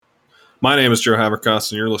My name is Joe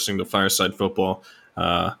Haverkos, and you're listening to Fireside Football.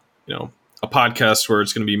 Uh, you know, a podcast where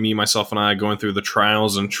it's going to be me, myself, and I going through the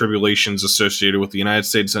trials and tribulations associated with the United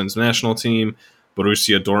States men's national team,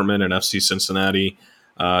 Borussia Dortmund, and FC Cincinnati.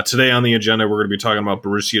 Today on the agenda, we're going to be talking about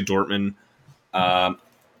Borussia Dortmund,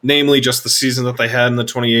 namely just the season that they had in the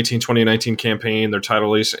 2018-2019 campaign, their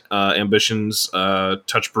title race ambitions,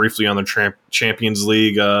 touch briefly on their Champions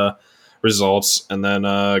League results, and then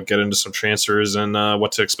get into some transfers and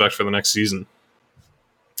what to expect for the next season.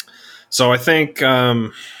 So I think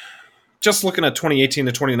just looking at 2018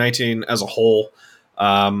 to 2019 as a whole,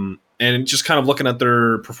 and just kind of looking at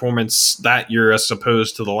their performance that year as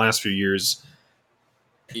opposed to the last few years,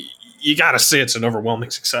 you got to say it's an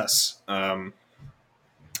overwhelming success.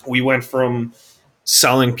 We went from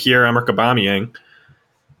selling Pierre-Emerick Aubameyang,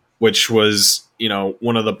 which was,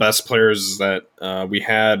 one of the best players that we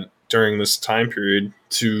had during this time period,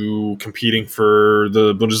 to competing for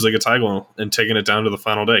the Bundesliga title and taking it down to the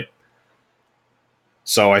final day.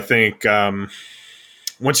 So I think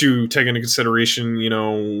once you take into consideration,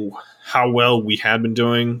 how well we had been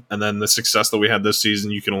doing, and then the success that we had this season,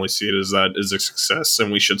 you can only see it as that is a success,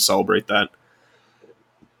 and we should celebrate that.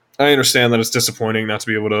 I understand that it's disappointing not to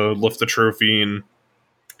be able to lift the trophy and,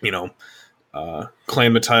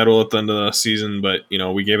 claim the title at the end of the season, but,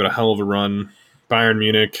 we gave it a hell of a run. Bayern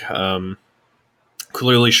Munich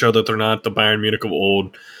clearly showed that they're not the Bayern Munich of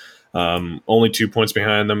old. Only 2 points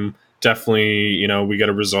behind them. Definitely, we get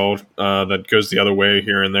a result that goes the other way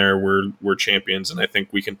here and there. We're champions, and I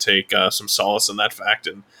think we can take some solace in that fact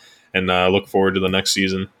and look forward to the next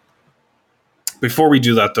season. Before we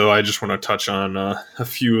do that, though, I just want to touch on a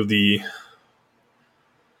few of the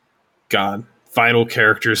vital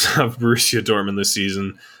characters of Borussia Dortmund this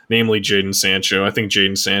season, namely Jadon Sancho. I think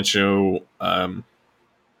Jadon Sancho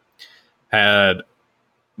had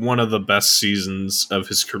one of the best seasons of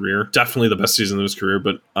his career. Definitely the best season of his career,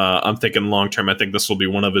 but I'm thinking long-term, I think this will be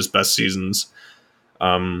one of his best seasons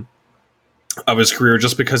of his career,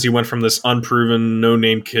 just because he went from this unproven,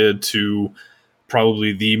 no-name kid to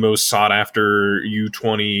probably the most sought-after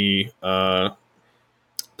U20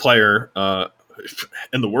 player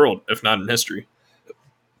in the world, if not in history.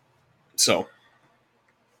 So,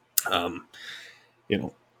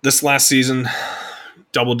 this last season,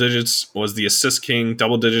 double digits, was the assist king,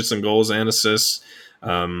 double digits in goals and assists.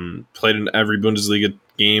 Played in every Bundesliga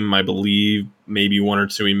game, I believe. Maybe one or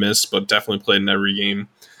two he missed, but definitely played in every game.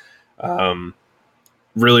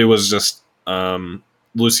 Really was just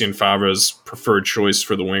Lucien Favre's preferred choice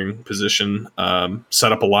for the wing position.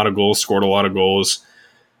 Set up a lot of goals, scored a lot of goals.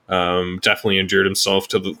 Definitely endeared himself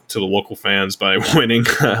to the local fans by winning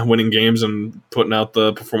games and putting out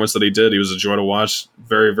the performance that he did. He was a joy to watch.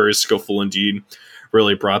 Very, very skillful indeed.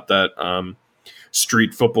 Really brought that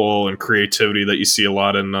street football and creativity that you see a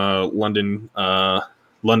lot in London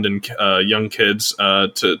young kids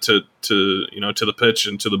to the pitch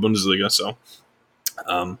and to the Bundesliga. So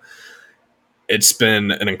it's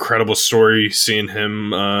been an incredible story seeing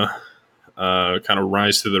him kind of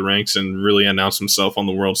rise through the ranks and really announce himself on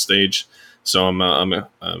the world stage. So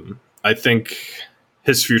I think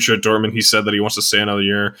his future at Dortmund, he said that he wants to stay another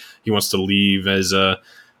year. He wants to leave as a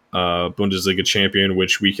Bundesliga champion,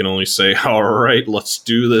 which we can only say, all right, let's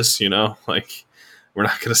do this. We're not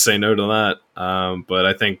going to say no to that. But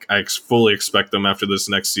I think I fully expect them after this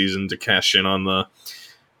next season to cash in on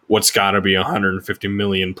what's got to be 150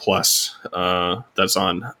 million plus. That's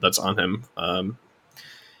on him.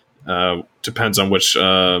 Depends on which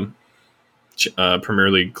Premier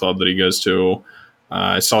League club that he goes to.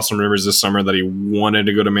 I saw some rumors this summer that he wanted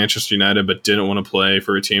to go to Manchester United but didn't want to play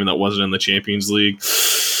for a team that wasn't in the Champions League.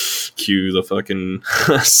 Cue the fucking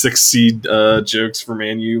 6 seed jokes for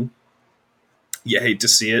Man U. You hate to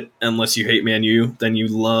see it. Unless you hate Man U, then you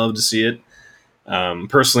love to see it.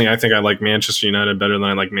 Personally, I think I like Manchester United better than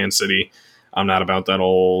I like Man City. I'm not about that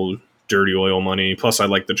old dirty oil money. Plus, I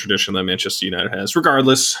like the tradition that Manchester United has.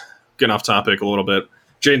 Regardless, getting off topic a little bit.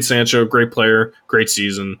 Jadon Sancho, great player, great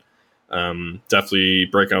season. Definitely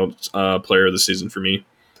breakout player of the season for me.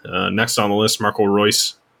 Next on the list, Marco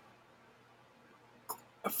Reus.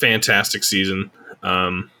 A fantastic season.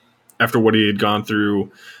 After what he had gone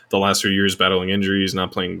through the last few years, battling injuries,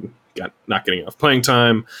 not getting enough playing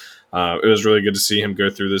time, it was really good to see him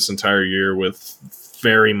go through this entire year with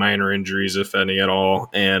very minor injuries, if any at all,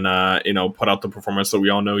 and put out the performance that we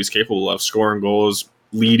all know he's capable of, scoring goals,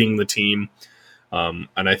 leading the team. And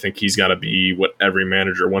I think he's got to be what every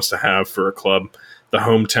manager wants to have for a club. The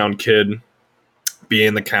hometown kid,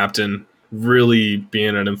 being the captain, really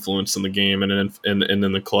being an influence in the game and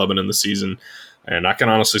in the club and in the season. And I can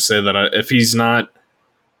honestly say that if he's not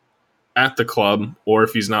at the club, or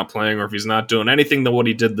if he's not playing, or if he's not doing anything that what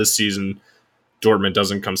he did this season, Dortmund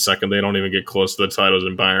doesn't come second. They don't even get close to the titles,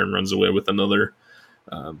 and Bayern runs away with another,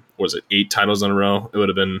 was it 8 titles in a row? It would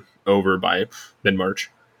have been over by mid-March.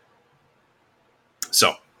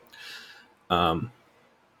 So,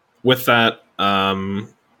 with that,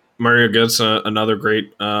 Mario Götze, another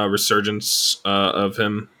great resurgence of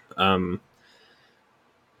him.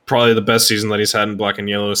 Probably the best season that he's had in black and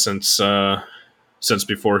yellow since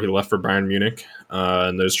before he left for Bayern Munich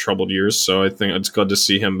in those troubled years. So I think it's good to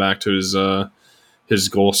see him back to his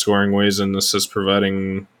goal scoring ways and assist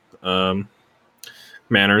providing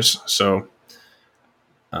manners. So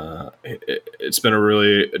it's been a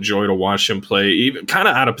really joy to watch him play, even kind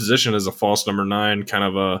of out of position as a false number 9, kind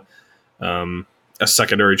of a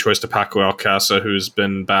secondary choice to Paco Alcácer, who's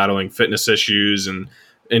been battling fitness issues and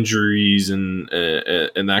injuries and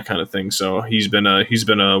that kind of thing. So he's been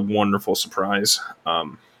a wonderful surprise,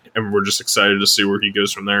 and we're just excited to see where he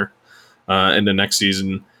goes from there into next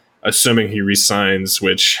season, assuming he resigns.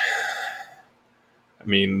 Which, I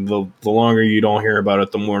mean, the longer you don't hear about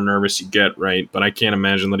it, the more nervous you get, right? But I can't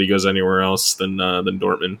imagine that he goes anywhere else than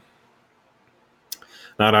Dortmund.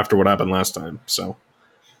 Not after what happened last time. So,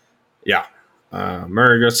 yeah,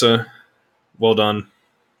 Mario Götze, well done,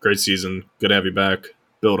 great season, good to have you back.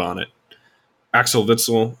 Build on it. Axel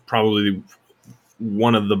Witsel, probably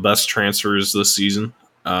one of the best transfers this season,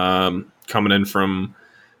 coming in from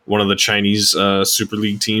one of the Chinese Super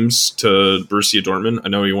League teams to Borussia Dortmund. I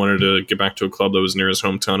know he wanted to get back to a club that was near his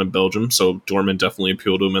hometown in Belgium, so Dortmund definitely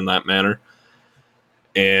appealed to him in that manner.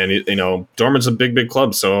 And, Dortmund's a big, big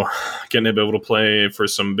club, so getting to be able to play for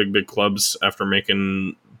some big, big clubs after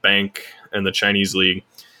making bank in the Chinese league,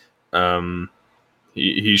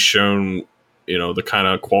 he's shown the kind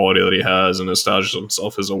of quality that he has and established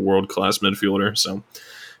himself as a world-class midfielder. So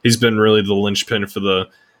he's been really the linchpin for the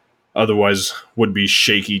otherwise would-be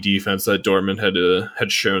shaky defense that Dortmund had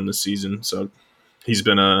shown this season. So he's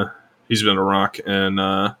been a rock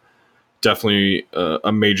and definitely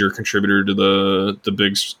a major contributor to the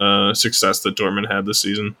big success that Dortmund had this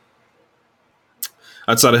season.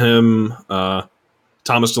 Outside of him,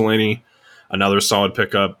 Thomas Delaney, another solid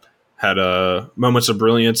pickup, had moments of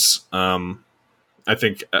brilliance. I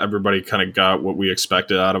think everybody kind of got what we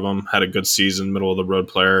expected out of him. Had a good season, middle of the road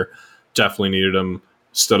player. Definitely needed him.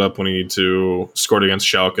 Stood up when he needed to. Scored against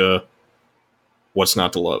Schalke. What's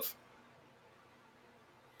not to love?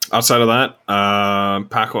 Outside of that,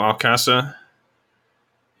 Paco Alcácer.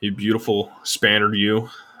 He beautiful Spaniard you.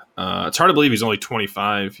 It's hard to believe he's only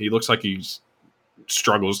 25. He looks like he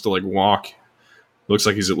struggles to walk. Looks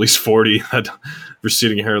like he's at least 40. That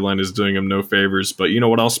receding hairline is doing him no favors. But you know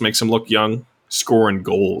what else makes him look young? Scoring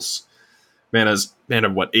goals. Man had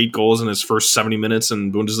 8 goals in his first 70 minutes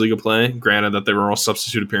in Bundesliga play. Granted that they were all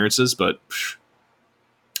substitute appearances, but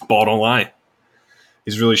ball don't lie.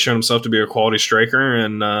 He's really shown himself to be a quality striker,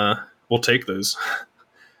 and we'll take those.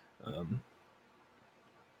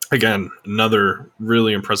 Again, another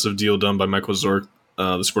really impressive deal done by Michael Zorc,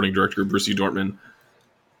 the sporting director of Borussia Dortmund.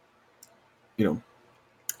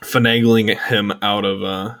 Finagling him out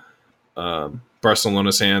of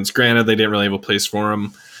Barcelona's hands. Granted, they didn't really have a place for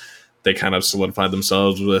him. They kind of solidified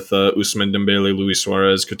themselves with Ousmane Dembele, Luis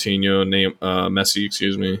Suarez, Coutinho, Messi,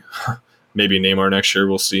 excuse me. Maybe Neymar next year.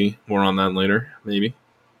 We'll see. More on that later, maybe.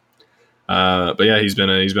 But yeah, he's been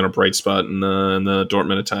a bright spot in the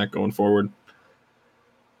Dortmund attack going forward.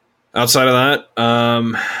 Outside of that,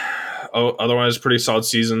 otherwise pretty solid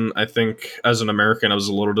season. I think as an American, I was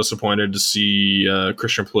a little disappointed to see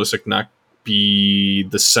Christian Pulisic not be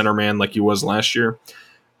the center man like he was last year.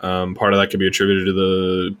 Part of that could be attributed to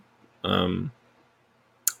the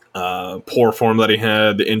poor form that he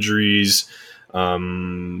had, the injuries,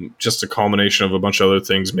 just a culmination of a bunch of other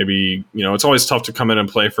things. Maybe, it's always tough to come in and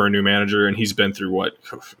play for a new manager, and he's been through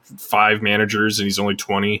 5 managers and he's only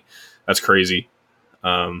 20. That's crazy.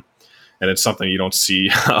 And it's something you don't see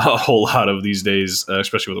a whole lot of these days,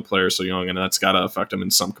 especially with a player so young, and that's got to affect him in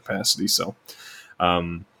some capacity. So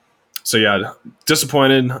yeah,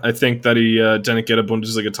 disappointed. I think that he didn't get a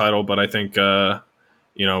Bundesliga title, but I think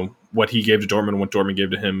what he gave to Dortmund, what Dortmund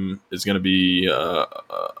gave to him, is going to be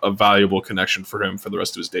a valuable connection for him for the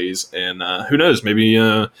rest of his days. And who knows, maybe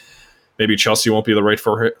Chelsea won't be the right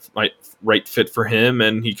fit for him,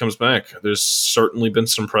 and he comes back. There's certainly been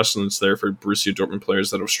some precedents there for Borussia Dortmund players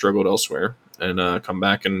that have struggled elsewhere and come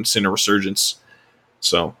back and seen a resurgence.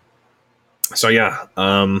 So yeah.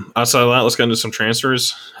 Outside of that, let's get into some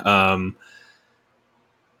transfers. I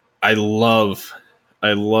love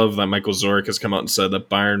that Michael Zorc has come out and said that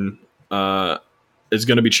Bayern is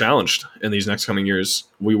going to be challenged in these next coming years.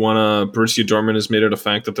 Borussia Dortmund has made it a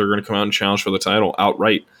fact that they're going to come out and challenge for the title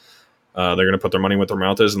outright. They're going to put their money where their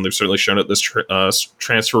mouth is, and they've certainly shown it this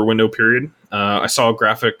transfer window period. I saw a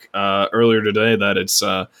graphic earlier today that it's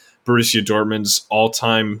Borussia Dortmund's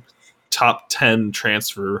all-time top 10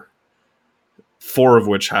 transfer, 4 of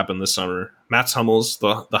which happened this summer. Mats Hummels,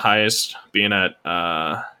 the highest, being at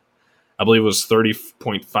I believe it was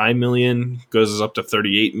 30.5 million, goes up to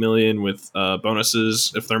 38 million with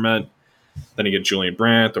bonuses if they're met. Then you get Julian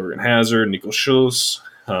Brandt, Thorgan Hazard, Nico Schulz.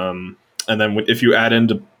 And then if you add in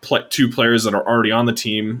 2 players that are already on the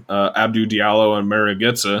team, Abdou Diallo and Mario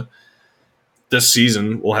Götze, this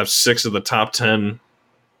season we'll have 6 of the top 10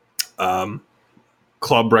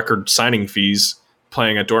 club record signing fees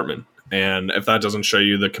playing at Dortmund. And if that doesn't show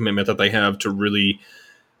you the commitment that they have to really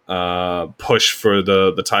push for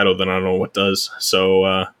the title, then I don't know what does.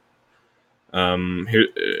 So here,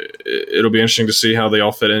 it'll be interesting to see how they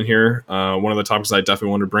all fit in here. One of the topics I definitely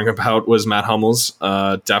wanted to bring about was Matt Hummels.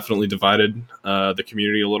 Definitely divided the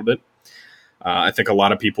community a little bit. I think a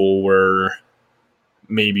lot of people were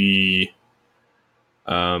maybe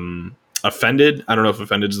offended. I don't know if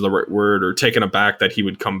offended is the right word, or taken aback that he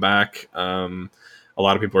would come back. A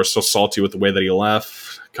lot of people are still salty with the way that he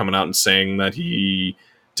left, coming out and saying that he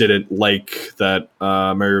didn't like that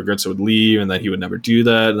Mario Götze would leave and that he would never do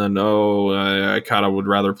that. And then, I kind of would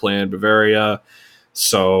rather play in Bavaria,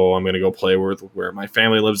 so I'm going to go play where my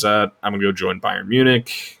family lives at. I'm going to go join Bayern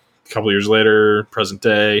Munich. A couple years later, present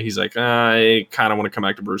day, he's like, I kind of want to come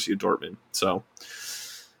back to Borussia Dortmund. So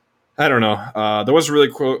I don't know. There was a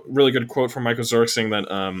really good quote from Michael Zorc saying that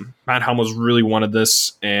Matt Hummels really wanted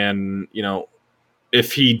this, and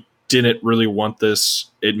if he didn't really want this,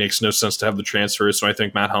 it makes no sense to have the transfer. So I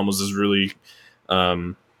think Matt Hummels is really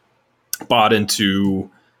bought into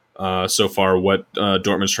so far what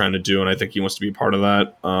Dortmund's trying to do, and I think he wants to be part of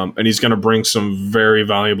that. And he's going to bring some very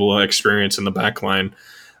valuable experience in the back line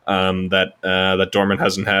that Dortmund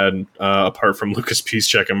hasn't had apart from Lucas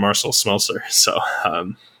Piszczek and Marcel Smeltzer. So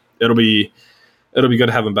it'll be good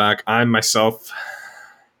to have him back. I've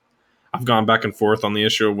gone back and forth on the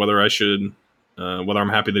issue of whether I'm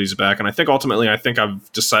happy that he's back. And I think ultimately,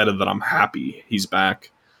 I've decided that I'm happy he's back.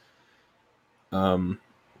 I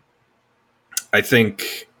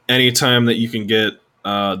think anytime that you can get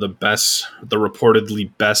the reportedly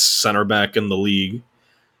best center back in the league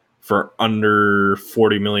for under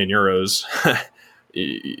 40 million euros,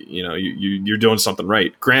 you're doing something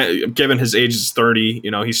right. Given his age is 30,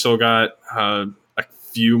 he's still got a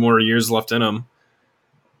few more years left in him.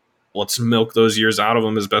 Let's milk those years out of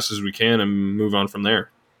him as best as we can and move on from there.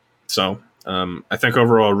 So I think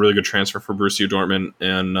overall a really good transfer for Borussia Dortmund,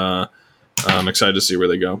 and I'm excited to see where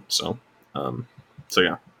they go. So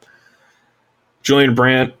yeah. Julian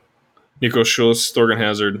Brandt, Nico Schulz, Thorgan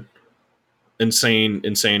Hazard, insane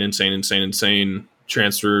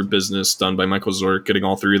transfer business done by Michael Zorc, getting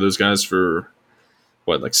all 3 of those guys for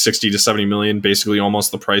like 60 to 70 million, basically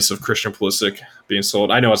almost the price of Christian Pulisic being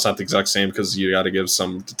sold. I know it's not the exact same because you got to give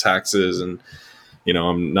some to taxes, and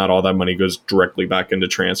not all that money goes directly back into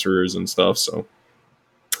transfers and stuff. So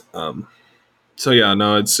yeah,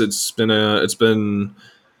 no, it's been a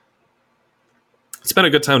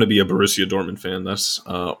good time to be a Borussia Dortmund fan. That's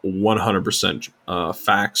 100%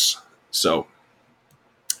 facts. So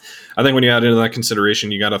I think when you add into that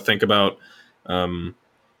consideration, you got to think about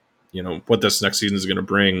what this next season is going to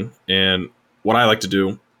bring. And what I like to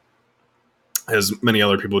do, as many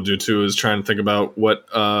other people do too, is try and think about what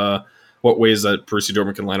ways that Borussia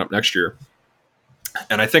Dortmund can line up next year.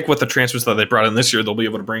 And I think with the transfers that they brought in this year, they'll be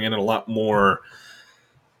able to bring in a lot more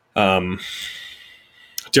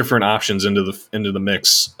different options into the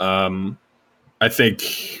mix. I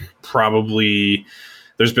think probably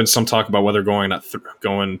there's been some talk about whether going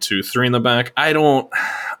to 3 in the back. I don't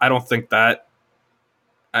think that.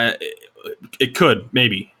 It could,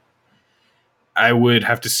 maybe. I would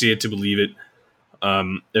have to see it to believe it.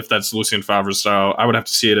 If that's Lucien Favre's style, I would have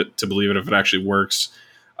to see it to believe it if it actually works.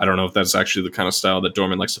 I don't know if that's actually the kind of style that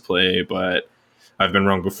Dortmund likes to play, but I've been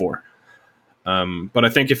wrong before. But I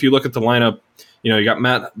think if you look at the lineup, you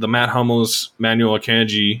got the Matt Hummels, Manuel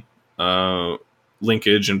Akanji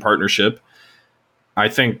linkage and partnership. I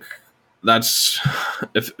think that's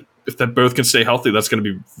if that both can stay healthy, that's going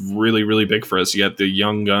to be really, really big for us. You got the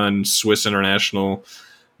young gun Swiss international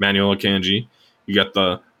Manuel Akanji. You got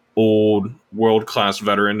the old world-class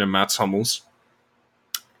veteran in Mats Hummels.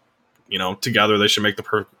 Together they should make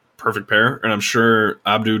the perfect pair. And I'm sure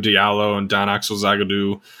Abdou Diallo and Dan Axel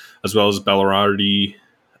Zagadou, as well as Bellardi,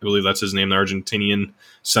 I believe that's his name, the Argentinian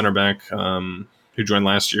center back who joined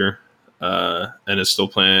last year and is still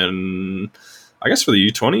playing I guess for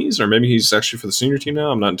the U20s, or maybe he's actually for the senior team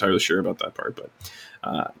now. I'm not entirely sure about that part, but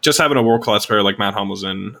just having a world-class player like Matt Hummels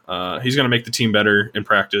in, he's going to make the team better in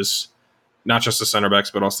practice, not just the center backs,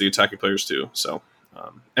 but also the attacking players too. So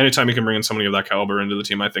anytime you can bring in somebody of that caliber into the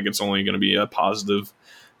team, I think it's only going to be a positive,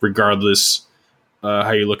 regardless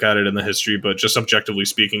how you look at it in the history. But just objectively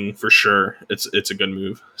speaking, for sure, it's a good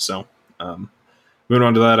move. So moving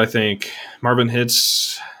on to that, I think Marvin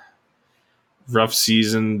Hitz, rough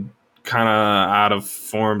season, kind of out of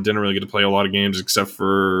form, didn't really get to play a lot of games except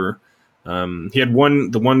for he had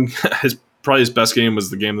his probably his best game was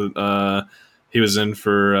the game that he was in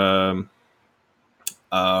for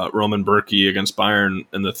Roman Berkey against Bayern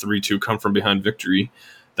in the 3-2 come from behind victory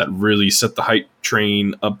that really set the hype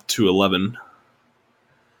train up to 11.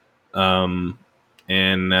 And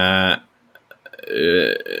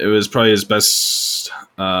it was probably his best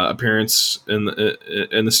appearance in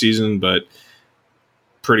the season, but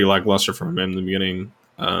pretty lackluster from him in the beginning.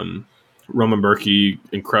 Roman Berkey,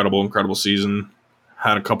 incredible season.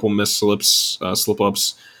 Had a couple missed slip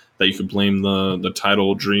ups that you could blame the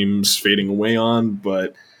title dreams fading away on,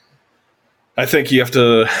 but I think you have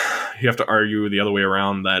to argue the other way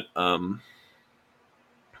around that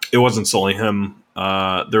it wasn't solely him.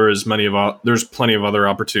 There's plenty of other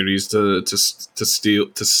opportunities to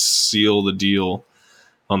seal the deal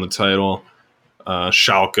on the title.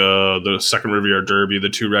 Schalke, the second Riviera Derby, the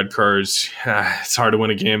 2 red cards. It's hard to win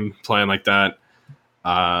a game playing like that.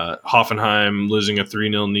 Hoffenheim losing a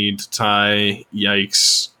 3-0 lead to tie.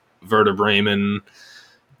 Yikes. Werder Bremen,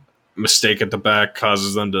 mistake at the back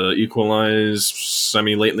causes them to equalize.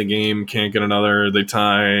 Semi-late in the game, can't get another. They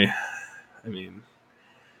tie. There's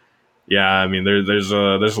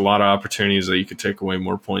a lot of opportunities that you could take away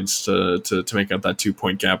more points to make up that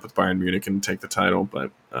 2-point gap with Bayern Munich and take the title.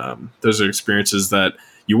 But those are experiences that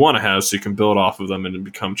you want to have so you can build off of them and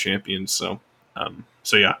become champions. So Hummels,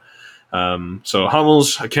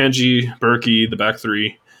 Akanji, Berkey, the back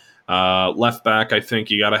three. Left back, I think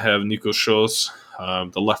you got to have Nico Schulz,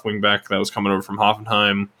 the left wing back that was coming over from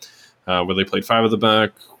Hoffenheim, where they played 5 at the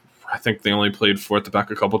back. I think they only played 4 at the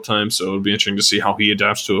back a couple times, so it'll be interesting to see how he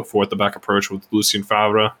adapts to a 4 at the back approach with Lucien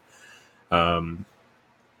Favre. I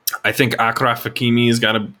think Achraf Hakimi has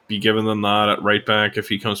got to be given the nod at right back if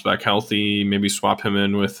he comes back healthy. Maybe swap him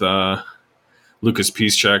in with Lucas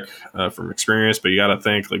Piszczek from experience, but you got to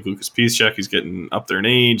think like Lucas Piszczek, he's getting up there in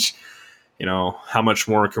age. How much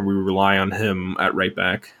more can we rely on him at right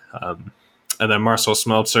back? And then Marcel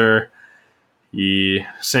Smeltzer,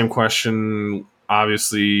 same question.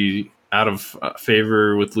 Obviously, out of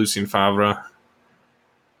favor with Lucien Favre.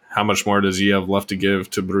 How much more does he have left to give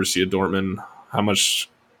to Borussia Dortmund? How much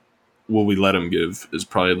will we let him give is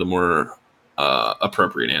probably the more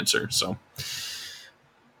appropriate answer. So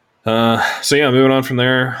moving on from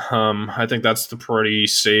there, I think that's the pretty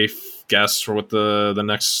safe guess for what the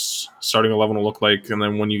next starting 11 will look like. And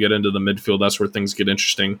then when you get into the midfield, that's where things get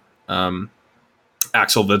interesting.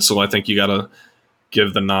 Axel Witsel, I think you got to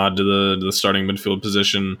give the nod to the starting midfield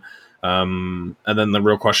position. And then the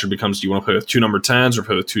real question becomes, do you want to play with 2 number 10s or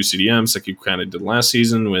play with 2 CDMs like you kind of did last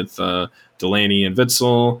season with Delaney and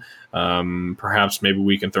Witsel? Perhaps maybe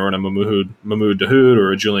we can throw in a Mahmoud Dahoud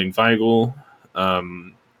or a Julian Weigl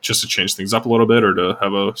just to change things up a little bit or to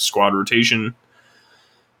have a squad rotation.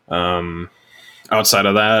 Outside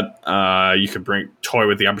of that, you could toy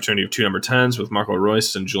with the opportunity of 2 number 10s with Marco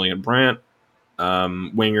Reus and Julian Brandt.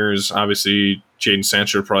 Wingers, obviously, Jadon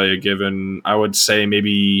Sancho probably a given. I would say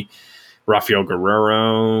maybe Rafael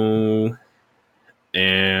Guerrero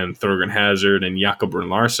and Thorgan Hazard and Jakob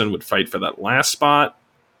Brun-Larsen would fight for that last spot.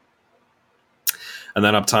 And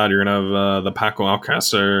then up top, you're going to have the Paco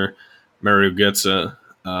Alcácer, Mario Götze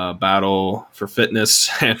battle for fitness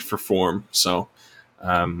and for form. So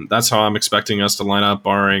that's how I'm expecting us to line up,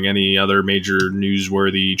 barring any other major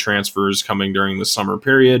newsworthy transfers coming during the summer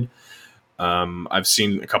period. I've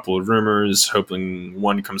seen a couple of rumors, hoping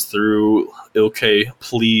one comes through. Ilkay,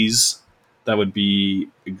 please. That would be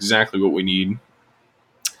exactly what we need.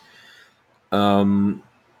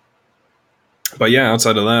 But yeah,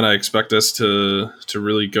 outside of that, I expect us to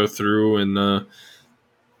really go through and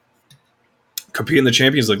compete in the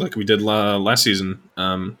Champions League like we did last season.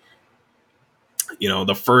 The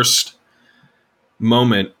first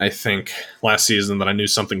moment, I think, last season that I knew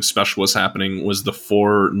something special was happening was the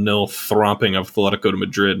 4-0 thromping of Atletico de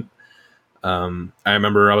Madrid. I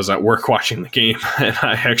remember I was at work watching the game, and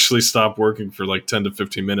I actually stopped working for like 10 to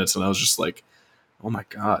 15 minutes, and I was just like, oh my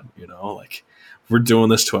God, we're doing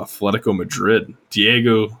this to Atletico Madrid.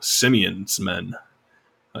 Diego Simeone's men.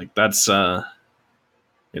 Like, that's a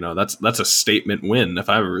statement win if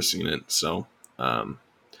I've ever seen it. So,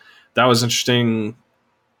 that was interesting.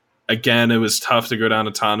 Again, it was tough to go down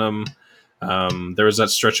to Tottenham. There was that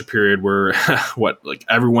stretch of period where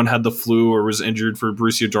everyone had the flu or was injured for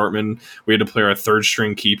Borussia Dortmund. We had to play our third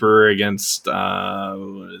string keeper against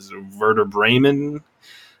Werder Bremen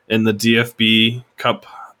in the DFB Cup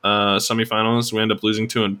semifinals. We ended up losing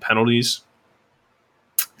 2 in penalties.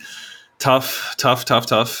 Tough.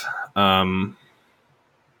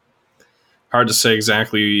 Hard to say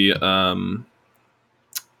exactly,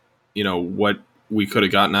 what we could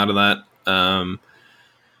have gotten out of that.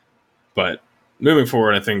 But moving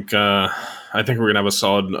forward, I think we're gonna have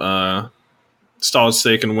a solid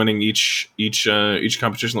stake in winning each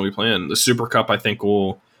competition that we play in. The Super Cup, I think,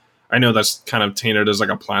 I know that's kind of tainted as like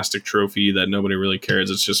a plastic trophy that nobody really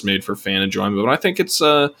cares. It's just made for fan enjoyment, but I think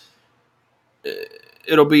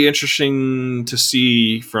it'll be interesting to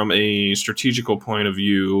see from a strategical point of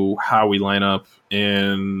view how we line up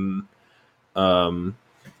and also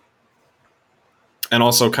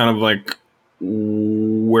kind of like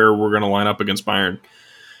where we're going to line up against Bayern.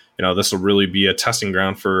 This will really be a testing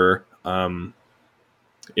ground for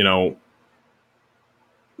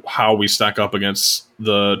how we stack up against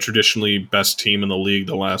the traditionally best team in the league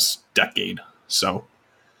the last decade. So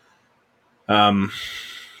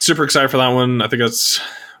super excited for that one. I think that's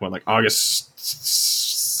August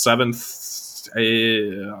 7th,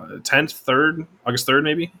 10th, 3rd, August 3rd,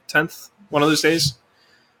 maybe 10th, one of those days.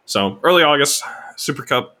 So early August, Super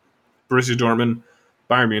Cup, Borussia Dortmund,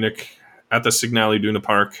 Bayern Munich at the Signal Iduna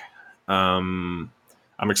Park. I'm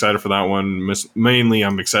excited for that one. Mainly,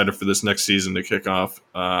 I'm excited for this next season to kick off.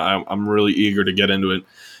 I'm really eager to get into it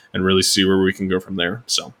and really see where we can go from there.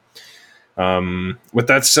 So with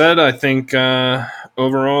that said, I think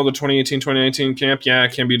overall the 2018-2019 camp,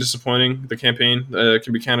 it can be disappointing. The campaign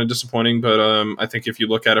can be kind of disappointing, but I think if you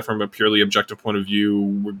look at it from a purely objective point of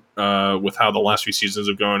view, with how the last few seasons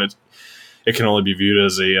have gone, it can only be viewed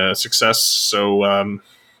as a success. So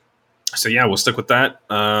we'll stick with that.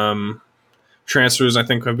 Transfers, I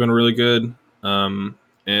think, have been really good. I'm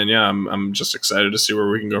just excited to see where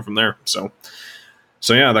we can go from there. So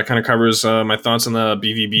that kind of covers my thoughts on the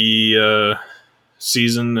BVB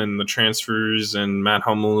season and the transfers and Matt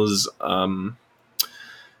Hummels.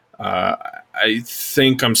 I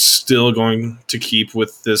think I'm still going to keep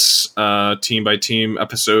with this team by team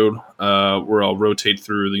episode where I'll rotate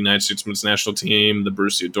through the United States men's national team, the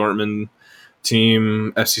Borussia Dortmund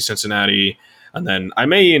team, FC Cincinnati, and then I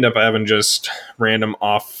may end up having just random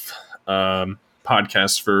off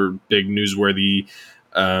podcasts for big newsworthy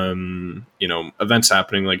events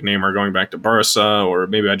happening, like Neymar going back to Barca, or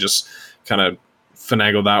maybe I just kind of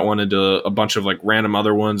finagle that one into a bunch of like random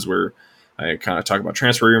other ones where I kind of talk about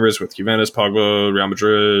transfer rumors with Juventus, Pogba, Real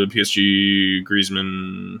Madrid, PSG,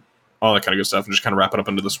 Griezmann, all that kind of good stuff, and just kind of wrap it up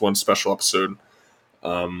into this one special episode,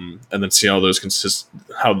 and then see how those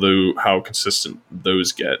how consistent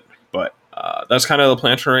those get. But that's kind of the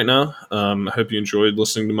plan for right now. I hope you enjoyed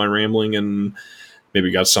listening to my rambling and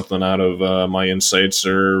maybe got something out of my insights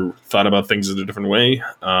or thought about things in a different way.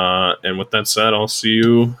 And with that said, I'll see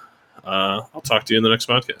you. I'll talk to you in the next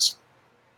podcast.